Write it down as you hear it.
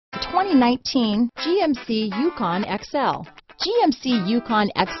2019 GMC Yukon XL. GMC Yukon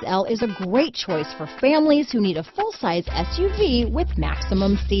XL is a great choice for families who need a full-size SUV with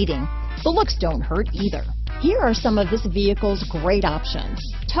maximum seating. The looks don't hurt either. Here are some of this vehicle's great options: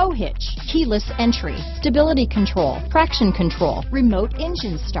 tow hitch, keyless entry, stability control, traction control, remote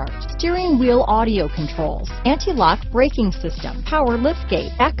engine start, steering wheel audio controls, anti-lock braking system, power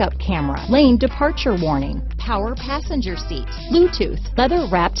liftgate, backup camera, lane departure warning, power passenger seat, Bluetooth,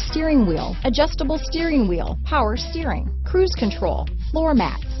 leather-wrapped steering wheel, adjustable steering wheel, power steering, cruise control, floor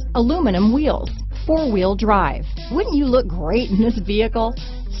mats, aluminum wheels, four-wheel drive. Wouldn't you look great in this vehicle?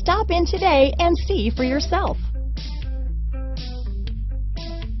 Stop in today and see for yourself.